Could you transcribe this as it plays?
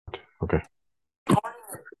Okay.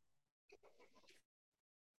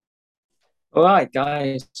 All right,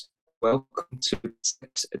 guys, welcome to the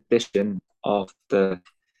sixth edition of the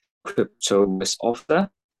Crypto Risk Officer.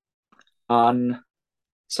 And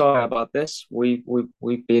sorry about this. We've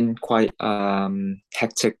been quite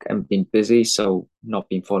hectic and been busy, so not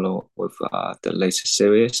been followed with the latest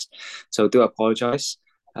series. So do apologize.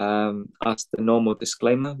 As the normal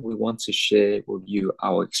disclaimer, we want to share with you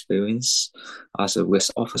our experience as a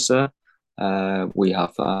risk officer. We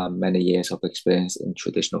have many years of experience in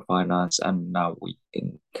traditional finance, and now we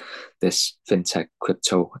in this fintech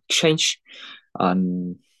crypto exchange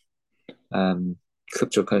and um,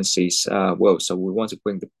 cryptocurrencies world. So we want to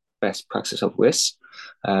bring the best practice of risk.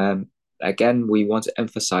 Um, Again, we want to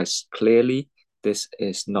emphasize clearly this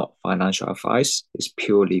is not financial advice, it's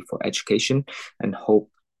purely for education, and hope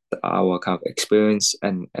that our kind of experience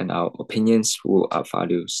and our opinions will add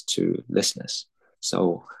values to listeners.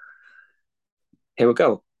 So here we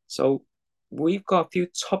go. So we've got a few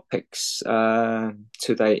topics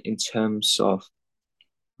today in terms of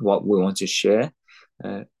what we want to share.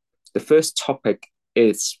 Uh, the first topic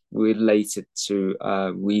is related to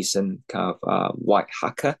a recent kind of white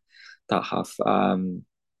hacker that have kind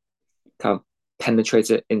of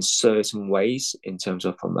penetrated in certain ways in terms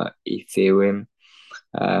of from a Ethereum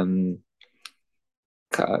um,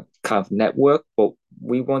 kind of network, but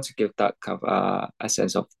we want to give that kind of a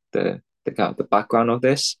sense of the kind of the background of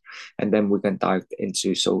this, and then we can dive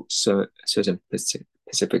into certain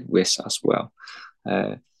specific risks as well.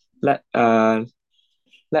 Uh, let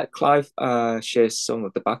let Clive share some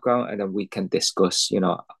of the background, and then we can discuss.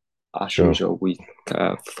 As Sure. usual, we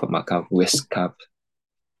from a kind of risk kind of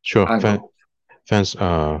Sure. angle. Thanks,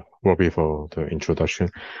 Robbie, for the introduction.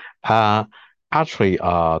 Uh, Actually,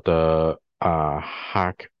 the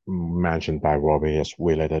hack mentioned by Robbie is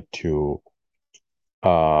related to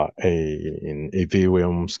an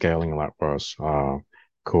Ethereum scaling network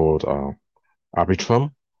called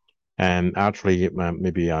Arbitrum. And actually,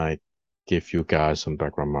 maybe I give you guys some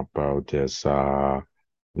background about this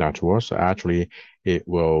network. So actually, it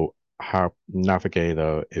will help navigate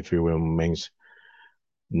the Ethereum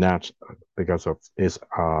net because of its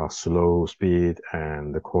slow speed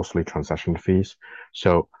and the costly transaction fees.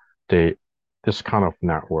 So they this kind of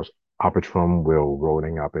network, Arbitrum will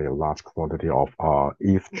rolling up a large quantity of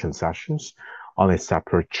ETH transactions on a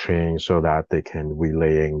separate chain so that they can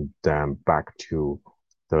relaying them back to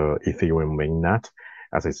the Ethereum mainnet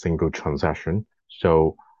as a single transaction.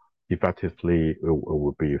 So effectively, it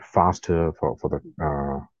will be faster for the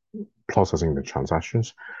processing the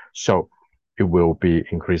transactions. So it will be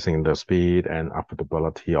increasing the speed and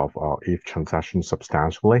affordability of our ETH transactions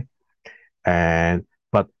substantially. And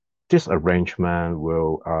but this arrangement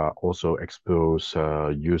will also expose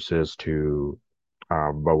users to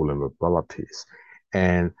vulnerabilities.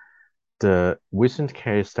 And the recent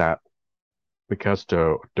case that because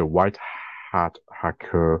the white hat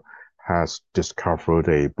hacker has discovered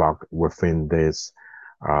a bug within this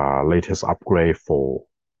latest upgrade for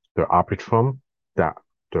the Arbitrum that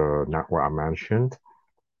the network I mentioned,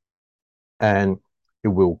 and it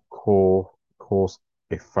will cause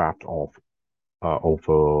a theft of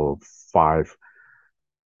over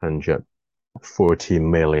 540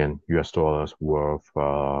 million US dollars worth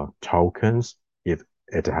tokens if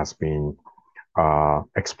it has been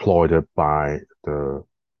exploited by the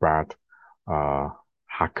bad uh,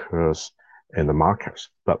 hackers in the markets.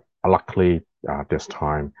 But luckily, this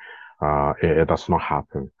time, it does not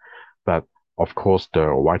happen. But of course,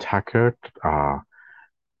 the white hacker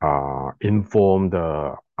informed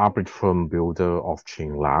the Arbitrum builder of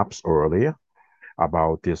Chain Labs earlier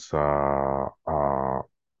about this bug.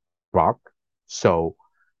 So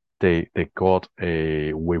they got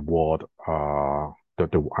a reward.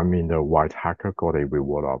 The white hacker got a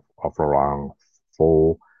reward of around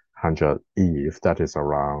 400 ETH. That is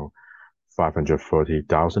around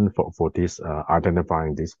 530,000 for this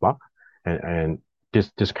identifying this bug. And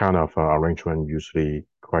this kind of arrangement usually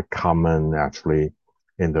quite common actually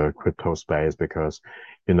in the crypto space because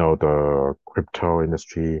the crypto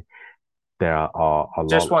industry there are a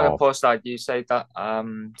Just lot want to of pause that you say that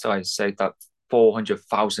sorry, say that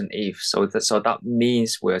 400,000 ETH. So that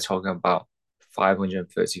means we're talking about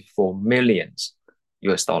 534 millions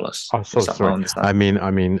US dollars. oh so Is that my sorry. I understanding? mean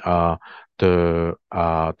I mean the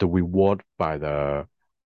reward by the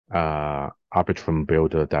Arbitrum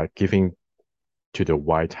builder that giving to the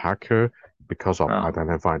white hacker because of Oh,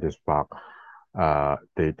 identifying this bug.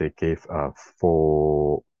 They gave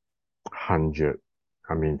 400,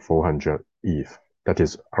 400 ETH. That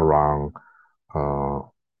is around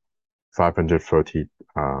 530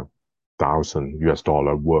 500,000 US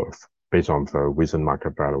dollar worth based on the recent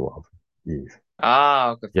market value of ETH.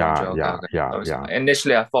 Ah, okay, 400. Yeah, Okay, yeah, okay. yeah, So yeah.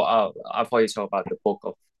 initially, I thought you talked about the book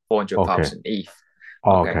of Okay. 400,000 ETH.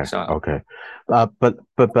 Okay, Okay, so okay.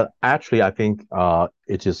 But actually, I think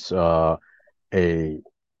it is a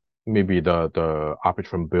maybe the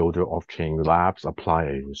Arbitrum builder of chain labs apply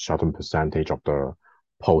a certain percentage of the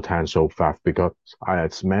potential theft because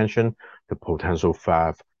as mentioned, the potential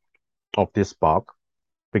theft of this bug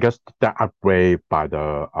because the upgrade by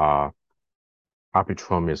the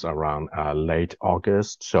Arbitrum is around late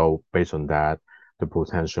August. So based on that, the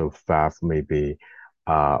potential theft may be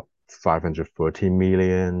 530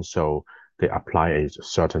 million. So they apply a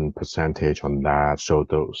certain percentage on that. So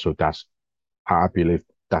that's I believe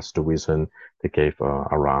that's the reason they gave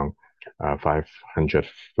around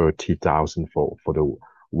 530,000 for the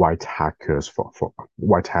white hackers for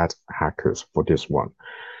white hat hackers for this one.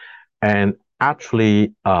 And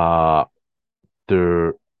actually, the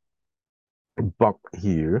bug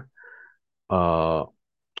here, uh,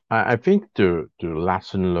 I think the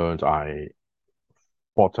lesson learned I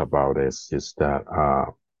thought about is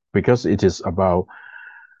that because it is about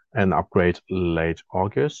an upgrade late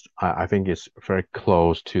August, I think it's very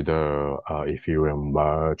close to the Ethereum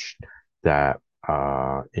merge that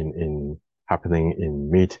in happening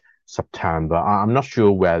in mid September. I'm not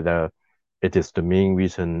sure whether it is the main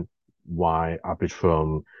reason why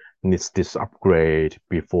Arbitrum needs this upgrade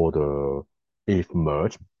before the ETH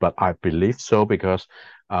merge, but I believe so because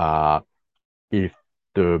uh, if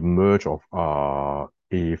the merge of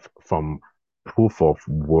if from proof of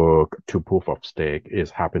work to proof of stake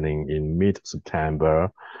is happening in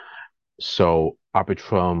mid-September, so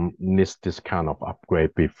Arbitrum needs this kind of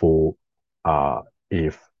upgrade before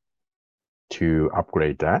if to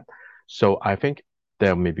upgrade that. So I think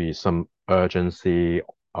there may be some urgency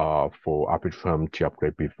for Arbitrum to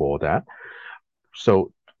upgrade before that.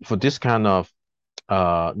 So for this kind of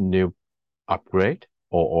new upgrade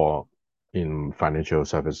or in financial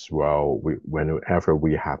service as well, whenever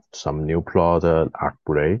we have some new product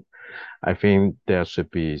upgrade, I think there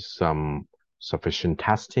should be some sufficient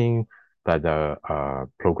testing by the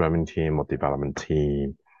programming team or development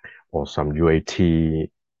team or some UAT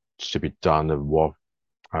should be done and work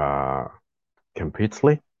uh,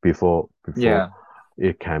 completely before yeah,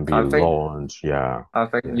 it can be I think launched. Yeah, I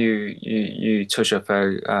think yeah, you touch a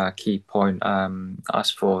very key point.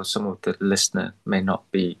 As for some of the listener may not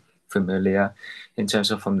be familiar, in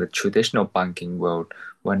terms of from the traditional banking world,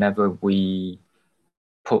 whenever we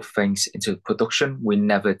put things into production, we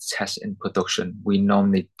never test in production. We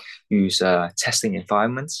normally use testing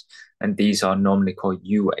environments, and these are normally called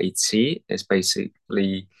UAT. It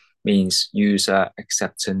basically means user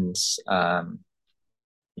acceptance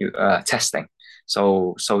testing.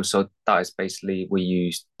 So that is basically we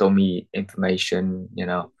use dummy information,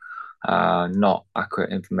 not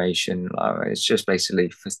accurate information. It's just basically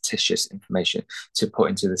fictitious information to put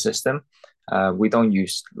into the system. We don't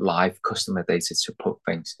use live customer data to put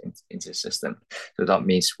things into the system. So that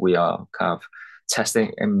means we are kind of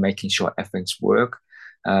testing and making sure everything's work.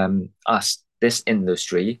 As this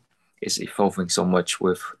industry is evolving so much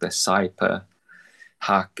with the cyber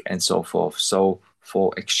hack, and so forth. So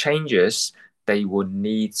for exchanges, they would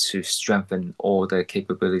need to strengthen all the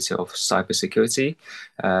capability of cybersecurity.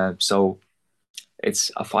 So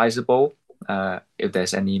it's advisable if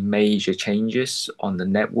there's any major changes on the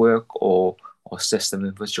network or system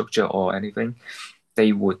infrastructure or anything,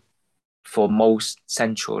 they would, for most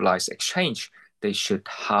centralized exchange, they should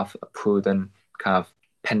have a prudent kind of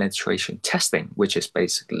penetration testing, which is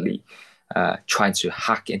basically trying to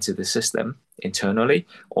hack into the system internally,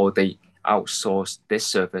 or they outsource this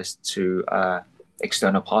service to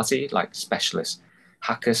external party like specialist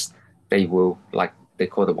hackers. They will like they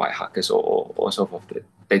call the white hackers or sort of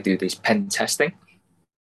they do this pen testing.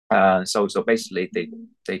 So basically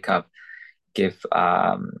they kind of give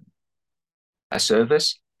a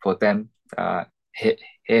service for them.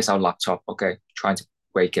 Here's our laptop. Okay, trying to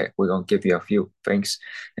break it. We're gonna give you a few things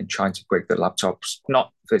and trying to break the laptops.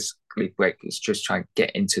 Not physically break. It's just trying to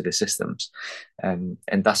get into the systems, and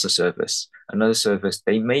that's a service. Another service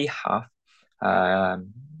they may have.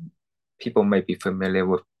 Um, People may be familiar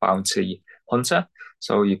with bounty hunter.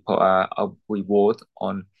 So you put a reward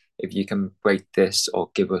on if you can break this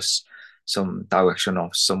or give us some direction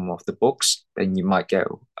of some of the books, then you might get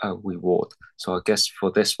a reward. So I guess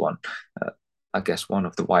for this one, I guess one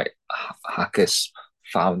of the white hackers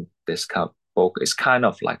found this kind of book. It's kind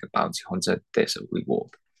of like a bounty hunter. There's a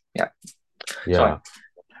reward. Yeah. Sorry.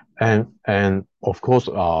 yeah. And of course,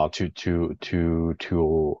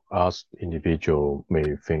 to us individual may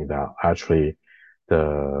think that actually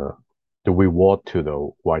the the reward to the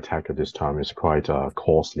white hacker this time is quite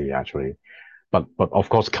costly actually. But of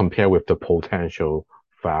course, compare with the potential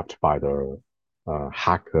grabbed by the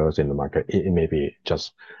hackers in the market, it may be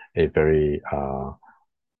just a very uh,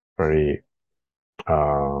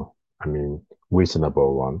 I mean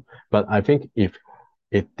reasonable one. But I think if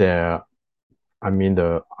there I mean,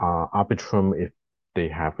 the Arbitrum, if they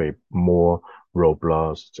have a more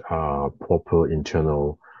robust, proper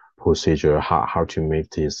internal procedure, how to make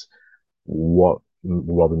this, what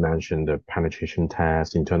we mentioned, the penetration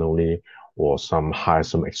test internally, or hire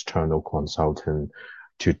some external consultant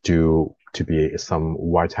to be some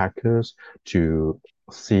white hackers to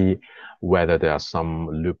see whether there are some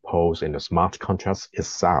loopholes in the smart contracts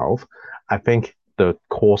itself. I think the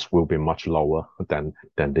cost will be much lower than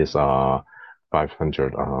this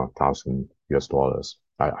 500,000 US dollars.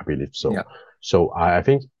 I believe so. Yeah. So I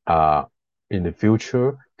think in the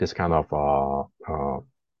future, this kind of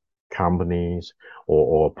companies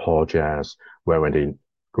or projects where when they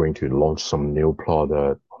going to launch some new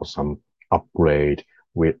product or some upgrade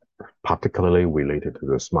with particularly related to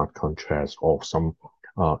the smart contracts or some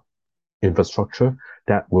uh, infrastructure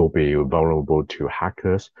that will be vulnerable to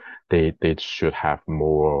hackers, they should have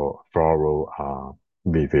more thorough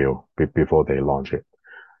review before they launch it.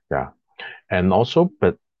 Yeah. And also,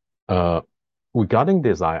 but uh, regarding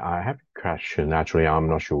this, I have a question. Actually, I'm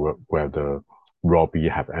not sure whether Robbie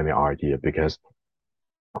have any idea because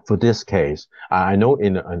for this case, I know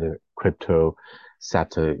in the crypto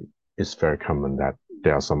sector, it's very common that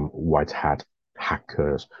there are some white hat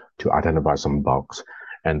hackers to identify some bugs,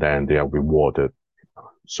 and then they are rewarded,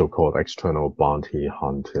 so-called external bounty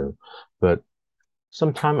hunter. But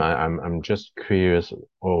sometimes I'm just curious,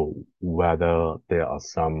 oh, whether there are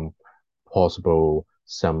some possible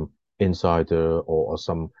some insider or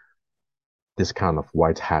some this kind of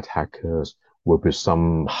white hat hackers will be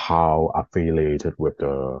somehow affiliated with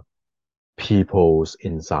the peoples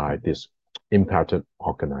inside this impacted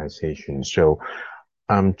organization. So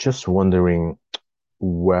I'm just wondering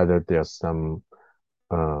whether there's some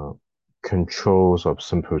uh, controls of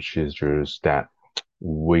some procedures that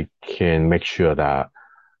we can make sure that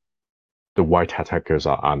the white hat hackers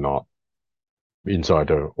are not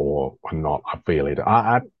insider or are not affiliated.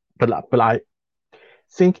 But I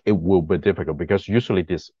think it will be difficult because usually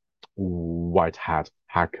this white hat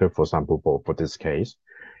hacker, for example, for this case,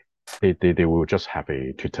 they will just have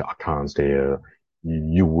a Twitter accounts there.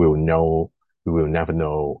 You will know, you will never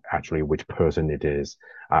know actually which person it is.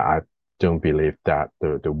 I don't believe that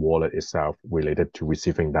the wallet itself related to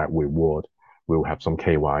receiving that reward will have some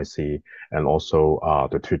KYC and also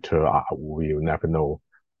the Twitter will never know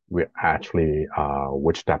we actually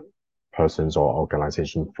which that persons or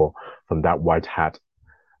organization for from that white hat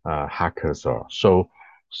hackers are. So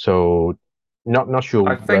not sure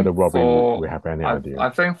I whether think Robbie for will have any idea. I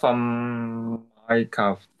think from my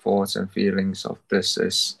kind of thoughts and feelings of this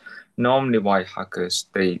is normally why hackers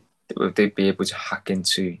they be able to hack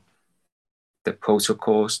into the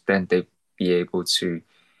protocols, then they be able to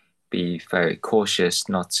be very cautious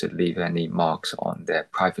not to leave any marks on their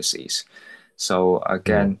privacies. So Mm,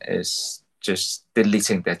 again, it's just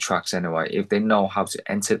deleting their tracks anyway. If they know how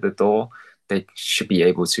to enter the door, they should be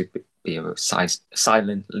able to be able to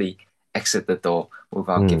silently exit the door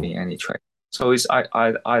without mm, giving any trace. So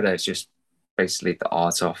either it's just basically the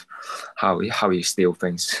art of how you steal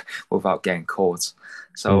things without getting caught.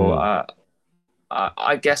 So mm.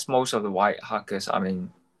 I guess most of the white hackers, I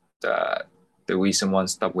mean, the recent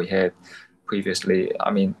ones that we had previously,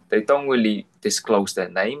 I mean, they don't really disclose their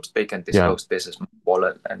names. They can Yeah. disclose this as my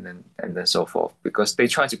wallet and then so forth because they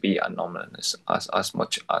try to be anonymous as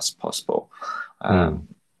much as possible. Mm, Um,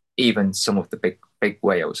 Even some of the big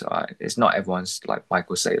whales, it's not everyone's like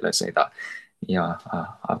Michael say. Let's say that, yeah,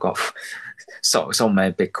 I've got so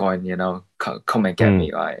many Bitcoin, come and get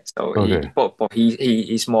me, mm. right? So Okay.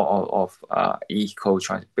 he's more of eco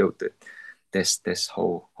trying to build this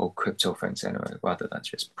whole crypto things anyway, rather than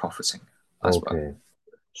just profiting as well. Okay.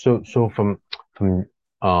 So from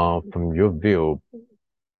from your view,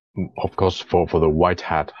 of course, for the white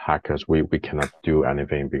hat hackers, we cannot do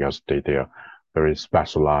anything because they are very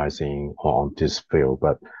specializing on this field.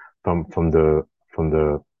 But from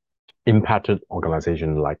the impacted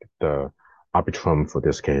organization like the Arbitrum for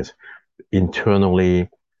this case, internally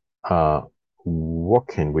uh, what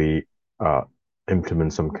can we uh,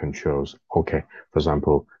 implement some controls? Okay, for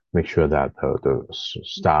example, make sure that the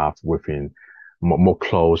staff within more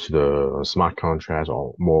close to the smart contracts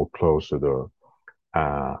or more close to the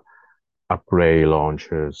uh, upgrade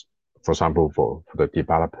launchers, for example, for the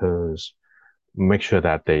developers, make sure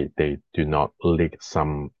that they do not leak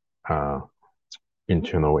some uh,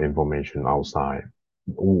 internal information outside,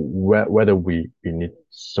 whether we need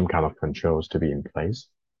some kind of controls to be in place.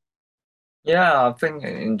 Yeah, I think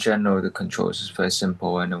in general the controls is very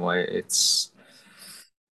simple anyway. It's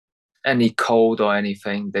any code or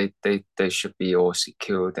anything, they should be all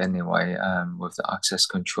secured anyway, with the access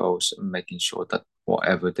controls, making sure that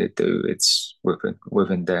whatever they do, it's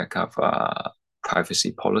within their kind of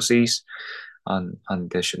privacy policies, and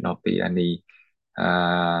there should not be any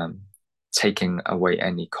um, taking away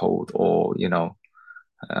any code or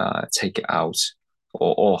take it out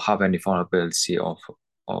or have any vulnerability of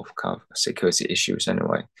kind of security issues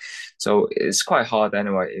anyway. So it's quite hard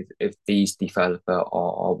anyway if these developers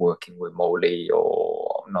are working remotely,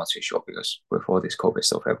 or I'm not too sure because with all this COVID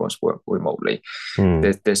stuff, everyone's work remotely. Hmm.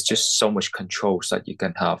 There's just so much controls that you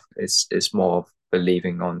can have. It's more of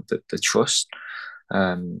believing on the trust.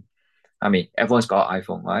 Um, I mean, everyone's got an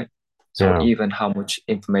iPhone, right? So Yeah. even how much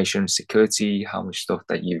information security, how much stuff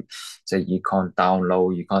that you say you can't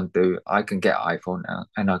download, you can't do, I can get an iPhone now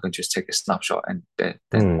and I can just take a snapshot and then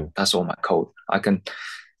Hmm. that's all my code. I can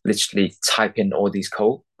literally type in all these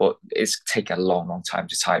code, but it's take a long time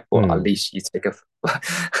to type. But at Hmm. least you take a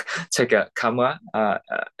take a camera.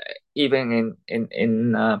 Even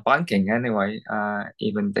in banking anyway.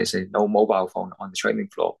 Even they say no mobile phone on the trading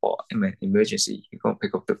floor, but in an emergency, you can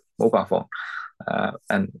pick up the mobile phone,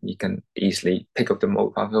 and you can easily pick up the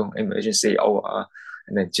mobile phone emergency, or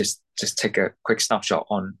and then just take a quick snapshot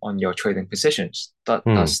on your trading positions. That's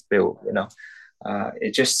Hmm. still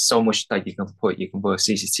it's just so much that you can put. You can put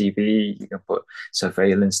CCTV, you can put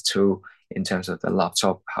surveillance too in terms of the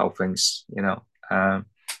laptop, how things,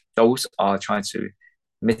 those are trying to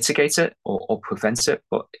mitigate it or prevent it.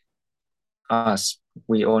 But as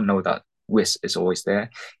we all know that risk is always there.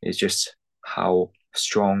 It's just how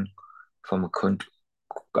strong from a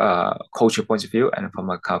culture point of view and from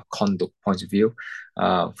a kind of conduct point of view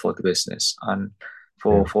for the business. And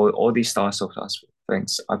Yeah. for all these types of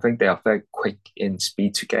things, I think they are very quick in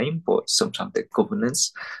speed to gain, but sometimes the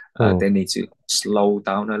governance, Hmm. they need to slow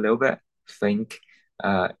down a little bit, think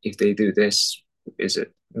if they do this, is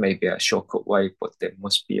it maybe a shortcut way, but there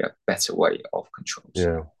must be a better way of controls.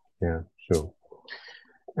 Yeah. Yeah. Sure.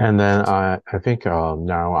 And then I think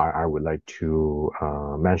now I would like to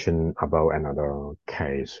mention about another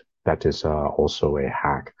case that is also a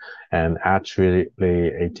hack. And actually,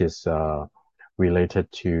 it is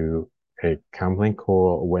related to a company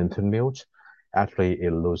called Wintermute. Actually,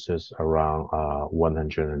 it loses around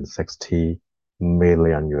 160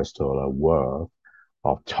 million US dollar worth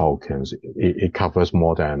of tokens. It covers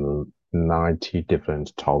more than 90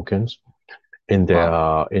 different tokens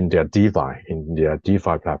Wow, in their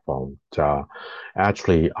DeFi platform.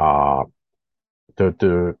 Actually,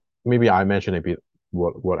 the maybe I mentioned a bit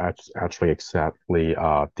what actually exactly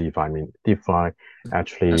DeFi mean. DeFi that's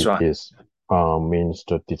actually right. is means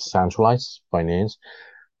the decentralized finance.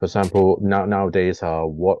 For example, nowadays,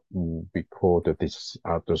 what we call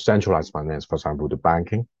the centralized finance, for example, the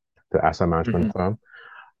banking, the asset management Hmm. firm,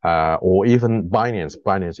 or even Binance.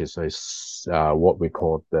 Binance is what we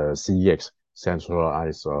call the CEX,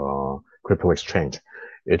 centralized crypto exchange.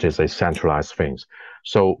 It is a centralized thing.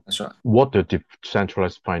 So That's right. what the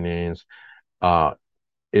decentralized finance uh,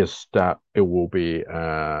 is that it will be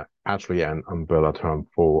actually an umbrella term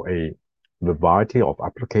for a variety of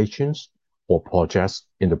applications or projects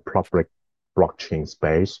in the public blockchain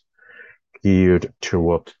space geared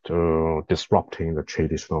toward disrupting the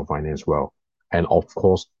traditional finance world, and of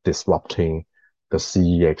course disrupting the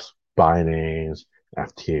CEX, Binance,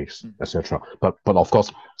 FTX, Mhm. etc. But of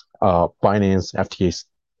course, Binance, FTX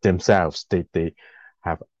themselves, they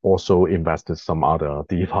have also invested some other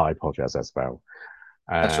DeFi projects as well,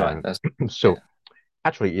 That's right. and That's so yeah,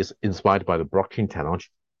 actually it's inspired by the blockchain technology.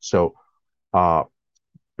 So uh,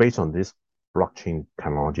 based on these blockchain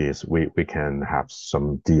technologies, we can have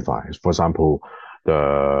some DeFi. For example,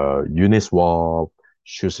 the Uniswap,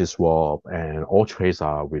 SushiSwap, and all trades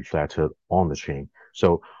are reflected on the chain.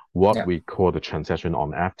 So what yeah, we call the transaction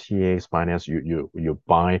on FTX, Binance, you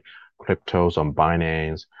buy cryptos on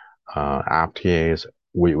Binance, FTX,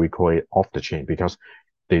 we call it off the chain because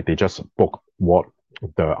they just book what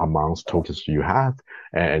the amounts tokens you have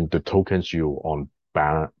and the tokens you on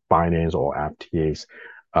Binance or FTX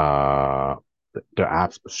uh, the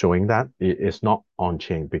apps showing that it's not on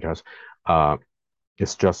chain because uh,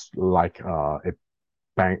 it's just like a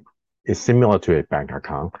bank. It's similar to a bank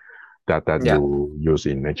account that yeah, you use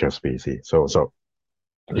in HSBC. So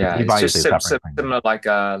the yeah. It's DeFi is just a separate thing. similar like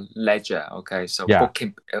a ledger. Okay, so Yeah,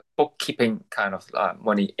 bookkeeping kind of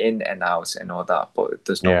money in and out and all that, but it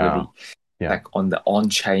does not yeah, really yeah, affect on the on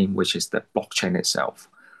chain, which is the blockchain itself.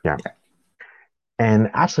 yeah. Yeah,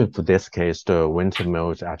 And actually, for this case, the winter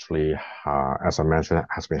mode actually, as I mentioned,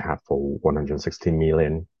 has been had for 160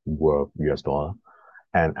 million worth US dollar.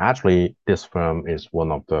 And actually, this firm is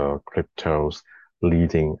one of the crypto's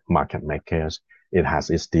leading market makers. It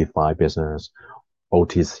has its DeFi business,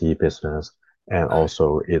 OTC business, and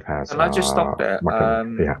also it has Can I just stop there? market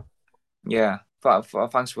maker. Yeah, Yeah,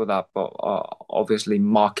 thanks for that. But obviously,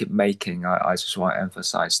 market making, I just want to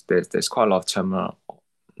emphasize there's quite a lot of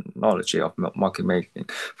terminology of market making.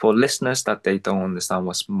 For listeners that they don't understand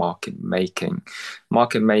what's market making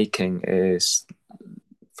is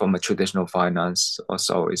from a traditional finance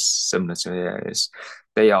also is similar to here is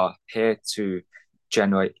they are here to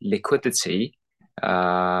generate liquidity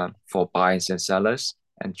for buyers and sellers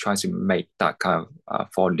and trying to make that kind of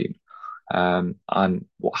volume. And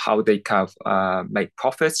how they kind of make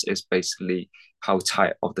profits is basically how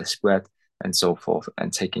tight of the spread and so forth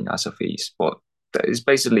and taking as a fees. But it's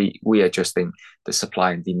basically we adjusting the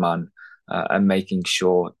supply and demand and making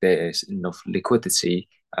sure there is enough liquidity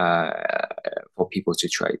uh, for people to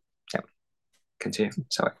trade. Yeah, continue.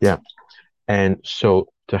 Sorry. yeah. And so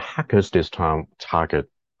the hackers this time target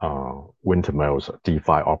Wintermill's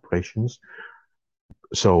DeFi operations.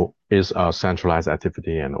 So it's a centralized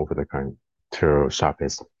activity and over the counter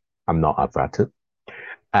service. I'm not affected.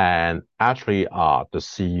 And actually, the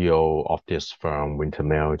CEO of this firm,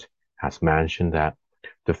 Wintermeld, has mentioned that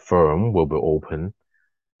the firm will be open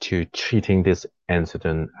to treating this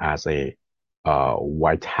incident as a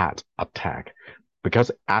white hat attack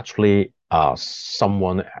because actually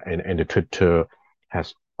someone in the Twitter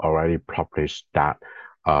has already published that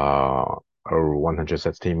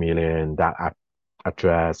 160 million that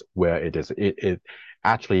address where it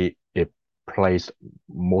actually it placed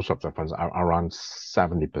most of the funds around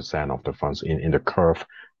 70% of the funds in the Curve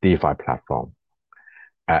DeFi platform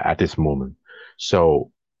at this moment.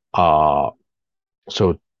 So uh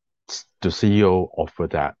so the CEO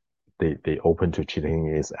offered that they open to cheating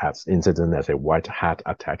is as incident as a white hat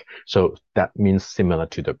attack. So that means similar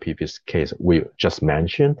to the previous case we just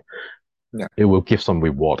mentioned, Yeah. it will give some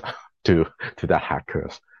reward to the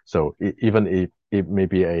hackers. So even if it may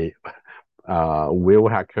be a real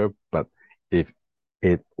hacker, but if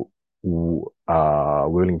it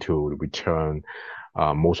willing to return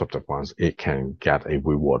most of the funds, it can get a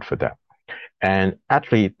reward for that. And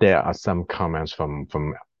actually, there are some comments from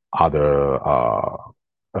other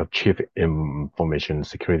chief information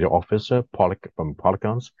security officer from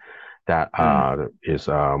Polygons that Mm. is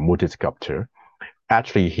a multi-sculptor.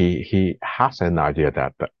 Actually, he has an idea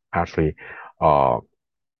that actually uh,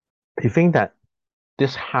 he think that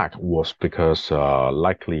this hack was because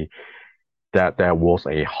likely that there was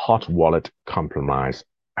a hot wallet compromise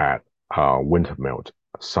at Wintermeld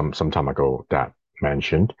some time ago that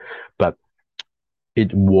mentioned, but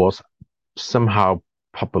it was somehow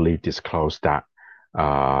publicly disclosed that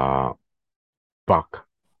uh, bug,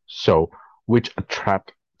 so which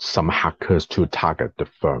attract some hackers to target the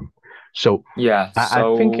firm. So Yeah. I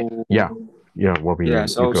think So yeah, yeah. Robbie, you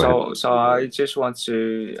So go ahead. so so I just want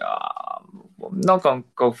to I'm not gonna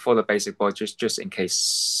go for the basic, but just in case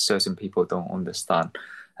certain people don't understand.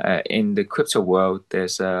 In the crypto world,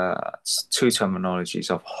 there's two terminologies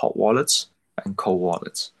of hot wallets and cold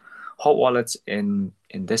wallets. Hot wallets in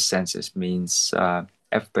this sense it means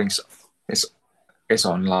everything's is is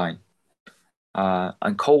online.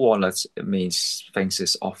 And cold wallets it means things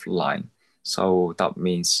is offline. So that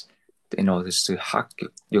means in order to hack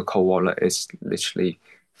your cold wallet is literally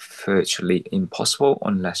virtually impossible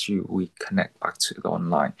unless you reconnect back to the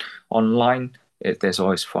online. Online, there's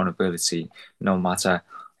always vulnerability. No matter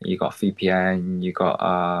you got VPN, you got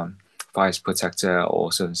virus protector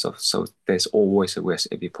or certain stuff. So there's always a risk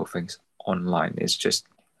if you put things online. It's just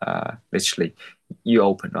literally you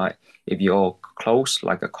open, right? If you're close,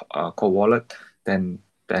 like a cold wallet, then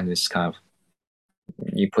it's kind of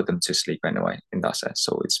you put them to sleep anyway in that sense.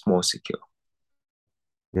 So it's more secure.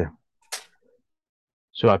 Yeah.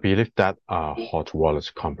 So I believe that hot wallets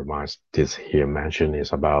compromise this here mentioned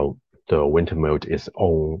is about the Wintermute its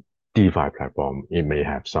own DeFi platform. It may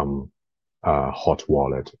have some hot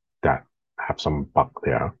wallet that have some bug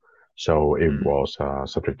there. So it Mm. was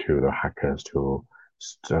subject to the hackers to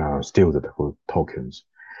steal the tokens.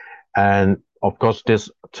 And of course, this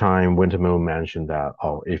time Wintermute mentioned that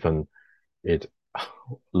even it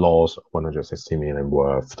lost 160 million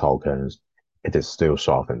worth tokens, it is still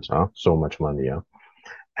solvent. So much money.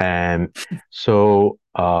 And so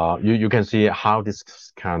you can see how this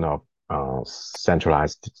kind of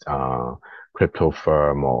centralized crypto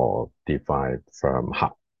firm or DeFi firm,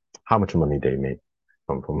 how much money they make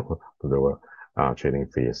from the trading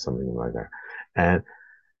fees, something like that. And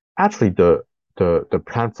actually, the the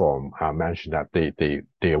platform mentioned that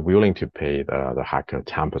they are willing to pay the hacker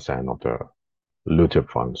 10% of the looted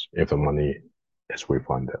funds if the money is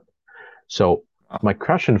refunded. So my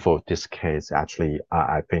question for this case, actually,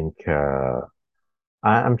 I think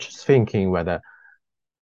I'm just thinking whether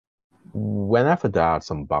whenever there are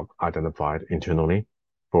some bug identified internally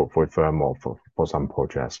for a firm or for some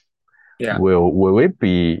projects, Yeah. will it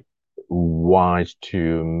be wise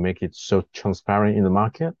to make it so transparent in the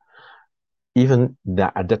market? Even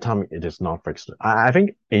that at that time it is not fixed. I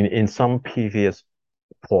think in some previous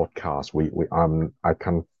podcasts we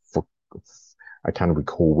I can't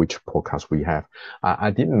recall which podcast we have.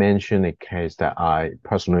 I did mention a case that I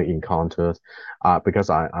personally encountered because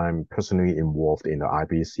I'm personally involved in the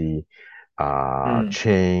IBC Mm.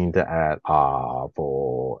 chain that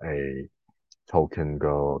for a token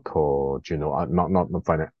called Juno,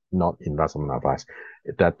 not investment advice.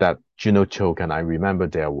 That Juno token, I remember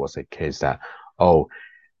there was a case that oh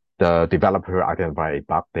the developer identified a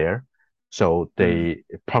bug there, so Mm. they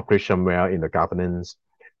published somewhere in the governance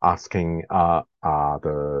asking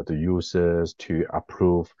the users to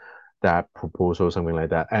approve that proposal, something like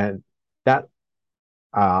that, and that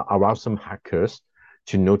aroused some hackers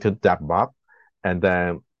to notice that bug, and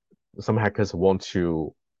then some hackers want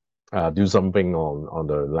to do something on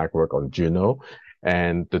the network on Juno,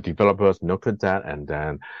 and the developers noted that, and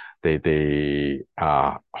then they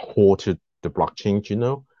halted the blockchain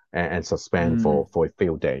Juno and suspend Mm. for a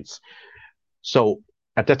few days. So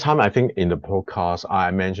at that time, I think in the podcast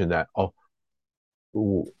I mentioned that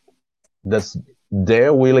there's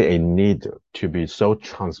there really a need to be so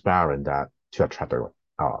transparent that to attract the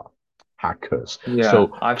hackers. Yeah.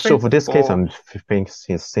 So for this case, I'm think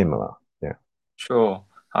it's similar. Yeah. Sure.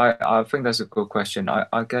 I think that's a good question.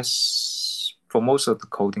 I guess for most of the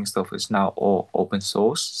coding stuff, it's now all open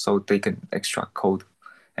source, so they can extract code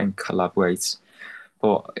and collaborate.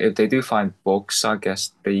 But if they do find bugs, I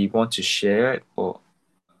guess they want to share it. But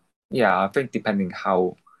yeah, I think depending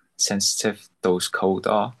how sensitive those code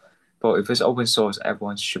are. But if it's open source,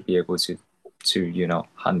 everyone should be able to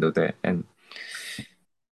handle that and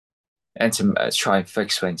to try and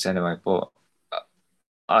fix things anyway. But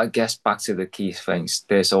I guess back to the key things,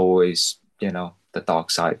 there's always the dark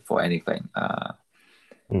side for anything.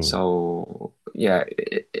 Mm, So yeah,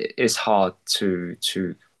 it's hard to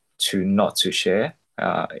not to share.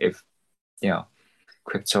 If you know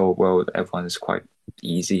crypto world, everyone is quite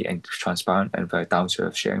easy and transparent and very down to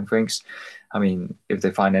earth sharing things. I mean, if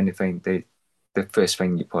they find anything, the first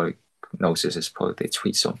thing you probably notice is probably they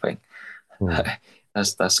tweet something. mm.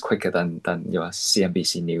 That's quicker than your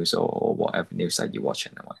CNBC news or whatever news that you watch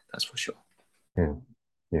anyway. That's for sure. Yeah,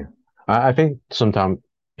 yeah. I think sometimes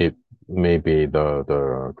it may be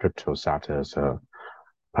the crypto sector's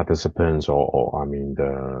participants or I mean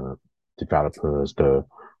the developers, the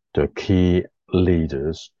key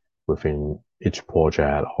leaders within each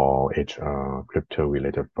project or each crypto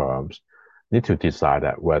related firms need to decide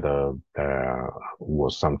that whether there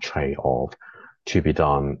was some trade-off to be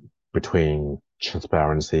done between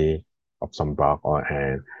transparency of some bug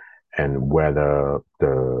and whether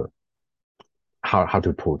the how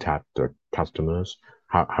to protect the customers,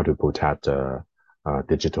 how to protect the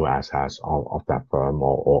digital assets of that firm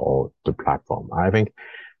or the platform. I think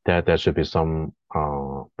that there should be some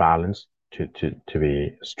balance to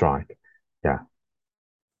be strike. Yeah.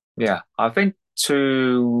 Yeah, I think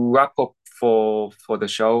to wrap up for the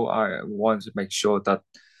show, I want to make sure that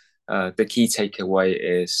the key takeaway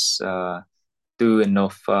is do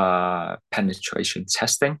enough penetration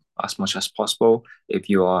testing as much as possible if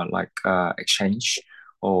you are like exchange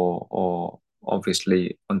or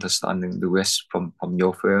obviously understanding the risk from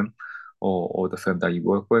your firm or the firm that you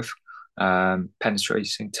work with.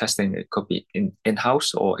 Penetration testing, it could be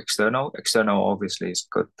in-house or external. External obviously is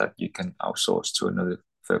good that you can outsource to another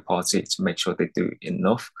third party to make sure they do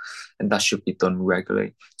enough, and that should be done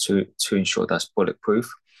regularly to ensure that's bulletproof.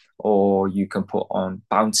 Or you can put on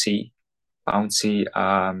bounty hunting.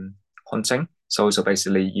 So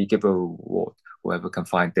basically, you give a reward whoever can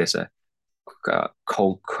find there's a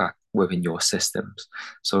code crack within your systems.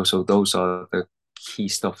 So those are the key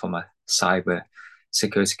stuff from a cyber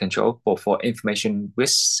security control. But for information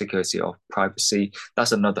risk, security of privacy,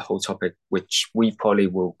 that's another whole topic which we probably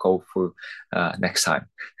will go through next time.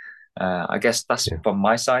 I guess that's Yeah. from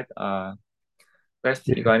my side. Beth,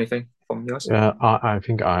 you Yeah. got anything from yours? I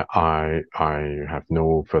think I have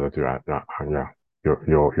no further to add. Yeah.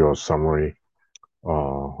 Your summary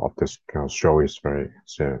of this show is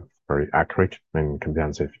very accurate and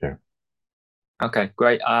comprehensive. Yeah. Okay,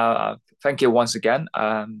 great. Thank you once again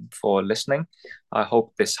for listening. I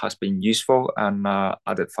hope this has been useful and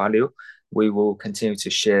added value. we will continue to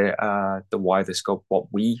share the wider scope what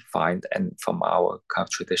we find and from our kind of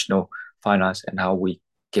traditional finance and how we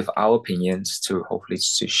give our opinions to hopefully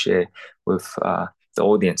to share with the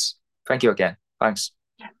audience. Thank you again. Thanks.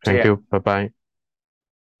 See Thank ya. you. Bye bye.